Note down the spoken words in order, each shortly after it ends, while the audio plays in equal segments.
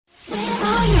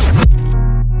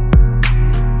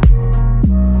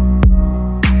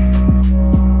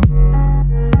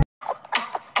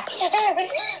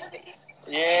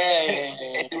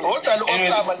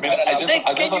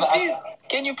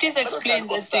can you please explain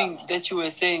the thing that you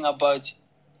were saying about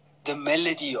the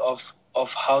melody of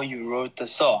how you wrote the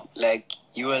song? Like,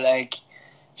 you were like,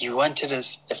 you wanted a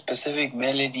specific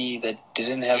melody that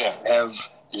didn't have to have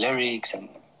lyrics, and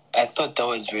I thought that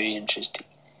was very interesting.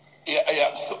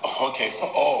 Yeah. So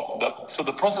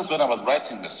the process when I was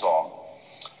writing the song,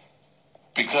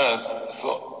 because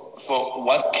so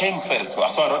what came first? So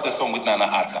I wrote the song with Nana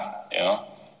Atta, you know.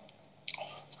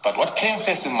 But what came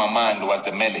first in my mind was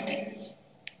the melody,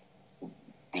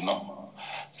 you know.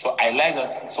 So I like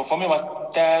it. So for me, it was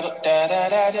da da da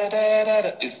da da da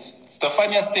da. It's the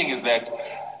funniest thing is that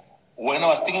when I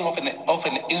was thinking of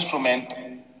an instrument,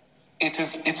 it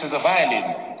is a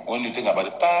violin. When you think about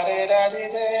it,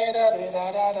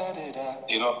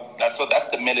 you know, that's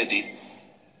the melody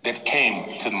that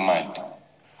came to mind.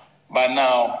 But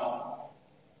now,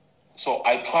 so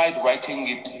I tried writing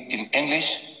it in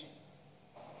English,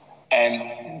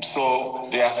 and so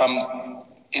there are some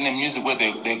in the music where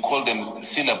they call them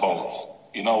syllables.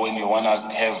 You know, when you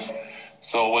wanna have,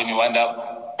 so when you want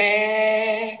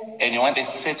and you want a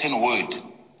certain word,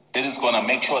 that is gonna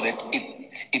make sure that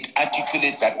it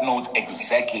articulates that note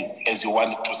exactly as you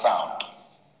want it to sound.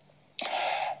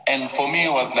 And for me,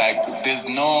 it was like, there's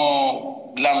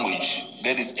no language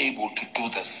that is able to do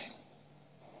this.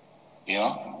 You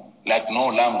know, like no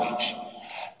language.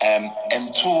 And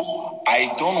two,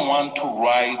 I don't want to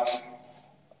write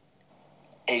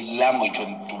a language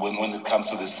when it comes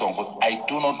to the song, because I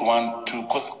do not want to,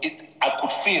 because I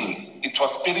could feel it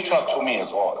was spiritual to me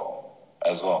as well.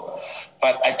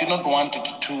 But I did not want it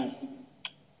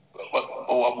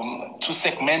to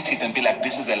segment it and be like,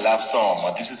 this is a love song,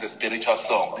 or this is a spiritual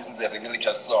song, this is a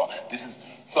religious song,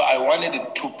 so I wanted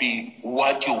it to be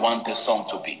what you want the song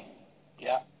to be.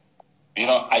 Yeah. You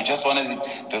know, I just wanted it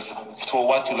for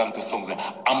what you like the song.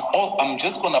 I'm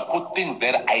just gonna put things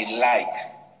that I like,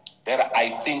 that I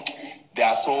think they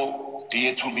are so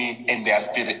dear to me, and they are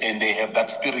spirit, and they have that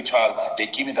spiritual. They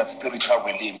give me that spiritual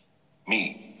relief.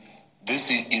 Me, this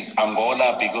is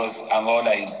Angola, because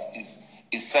Angola is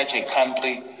such a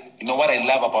country. You know what I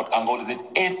love about Angola is that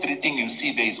everything you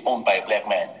see there is owned by a black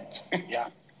man. Yeah.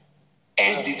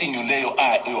 Everything you lay your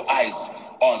eyes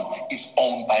on is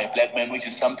owned by a black man, which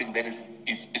is something that is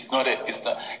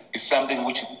something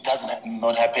which does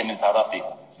not happen in South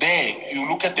Africa. There, you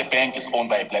look at the bank is owned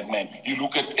by a black man. You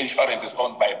look at insurance is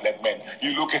owned by a black man.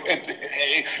 You look at a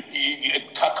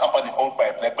truck company owned by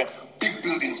a black man. Big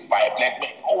buildings by a black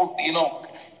man. All, you know,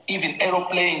 even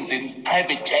aeroplanes and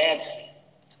private jets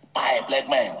by a black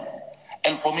man.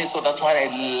 And for me, so that's why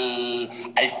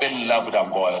I fell in love with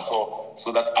Angola. So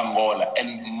that's Angola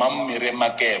and Mamire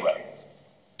Makeba.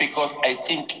 Because I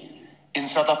think in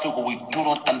South Africa we do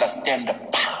not understand the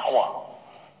power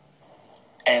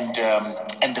and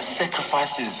the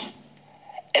sacrifices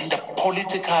and the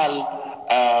political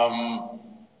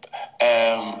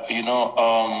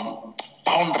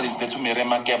boundaries that Mire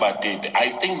Makeba did.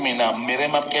 I think Mire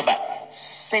Makeba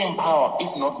same power,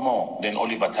 if not more, than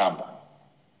Oliver Tambo.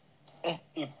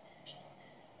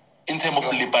 In terms of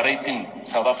liberating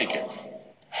South Africans.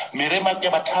 Mire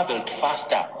Makeba traveled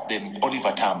faster than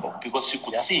Oliver Tambo because she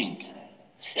could sing.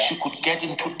 Yeah. She could get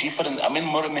into different...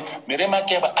 Mire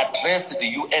Makeba addressed the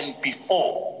UN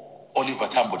before Oliver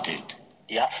Tambo did.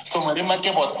 Yeah. So Mire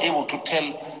Makeba was able to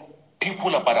tell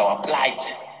people about our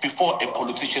plight before a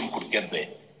politician could get there.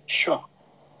 Sure.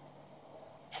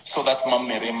 So that's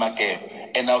Mire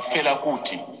Makeba. And now Fela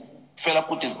Kuti. Fela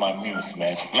Kuti is my muse,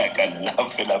 man. Like, I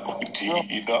love Fela Kuti,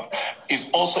 you know. He's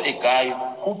also a guy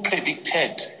who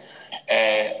predicted,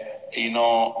 the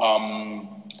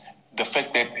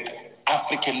fact that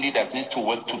African leaders need to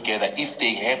work together if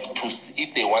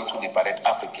they want to liberate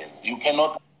Africans. You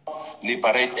cannot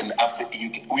liberate an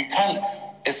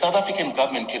a South African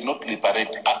government cannot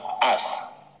liberate us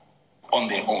on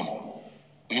their own.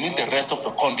 You need the rest of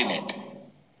the continent.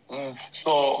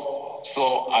 So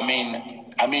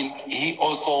I mean, he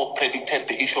also predicted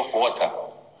the issue of water.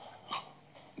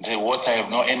 The water have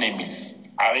no enemies.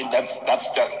 I mean, that's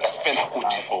Fela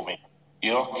Kuti for me,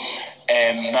 you know.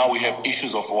 And now we have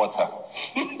issues of water.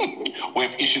 We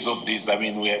have issues of this. I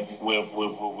mean, we have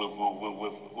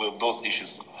those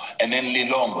issues. And then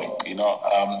Lilongwe, you know,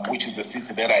 which is a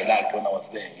city that I liked when I was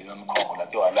there. You know,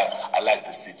 I like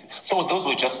the city. So those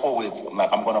were just 4 words.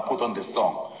 Like I'm gonna put on the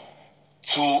song.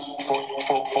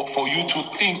 For you to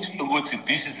think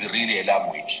this is really a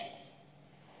language,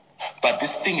 but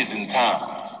this thing is in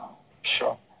tongues.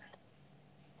 Sure.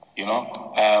 You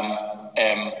know,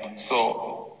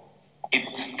 so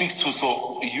it speaks to,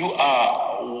 so you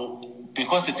are,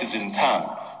 because it is in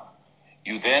tongues,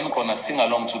 You then gonna sing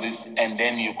along to this, and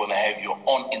then you're gonna have your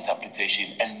own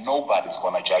interpretation, and nobody's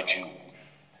gonna judge you.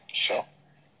 Sure.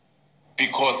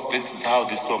 Because this is how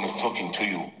this song is talking to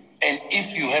you. And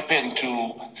if you happen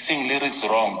to sing lyrics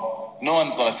wrong, no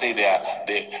one's gonna say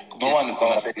no one is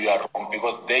gonna say you are wrong,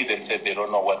 because they themselves, they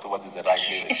don't know what is the right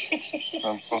lyric.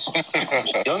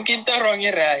 Don't get the wrong,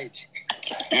 you're right.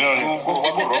 You know,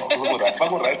 what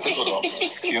right,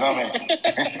 you know what I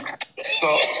mean?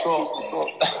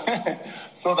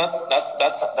 So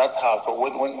that's how. So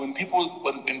when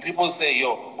people say,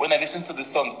 yo, when I listen to this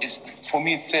song, for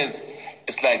me it says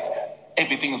it's like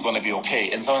everything is gonna be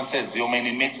okay. And someone says, yo man,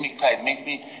 it makes me cry.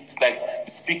 It's like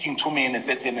it's speaking to me in a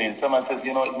certain way. And someone says,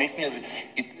 you know, it makes me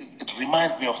it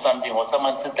reminds me of something. Or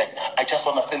someone says like, I just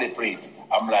wanna celebrate.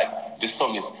 I'm like, this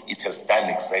song it has done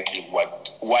exactly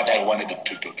what I wanted it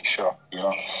to do. Sure. You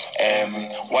know,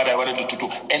 what I wanted it to do.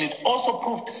 And it also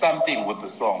proved something with the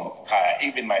song, Kaya,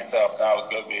 even myself now,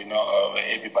 you know,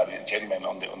 everybody, gentlemen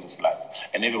on this live,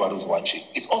 and everybody who's watching.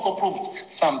 It's also proved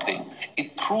something.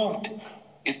 It proved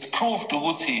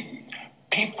Uguti,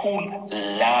 people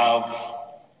love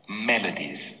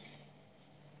melodies.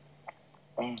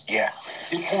 Yeah.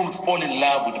 People fall in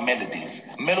love with melodies.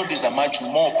 Melodies are much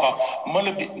more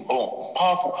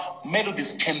powerful.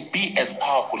 Melodies can be as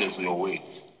powerful as your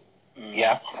words.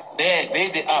 Yeah.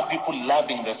 There are people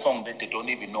loving the song that they don't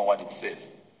even know what it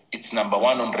says. It's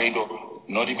 #1 on radio,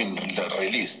 not even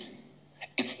released.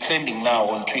 It's trending now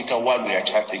on Twitter while we are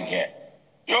chatting here.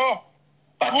 Yo.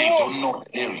 But they don't know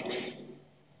the lyrics.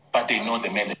 But they know the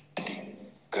melody.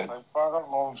 Good. My father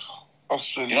knows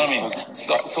Australia. You know what I mean?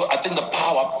 So I think the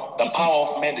power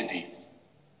of melody.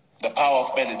 The power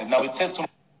of melody. Now it said to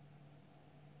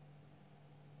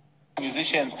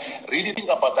musicians, really think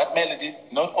about that melody,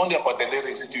 not only about the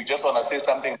lyrics. If you just want to say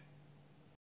something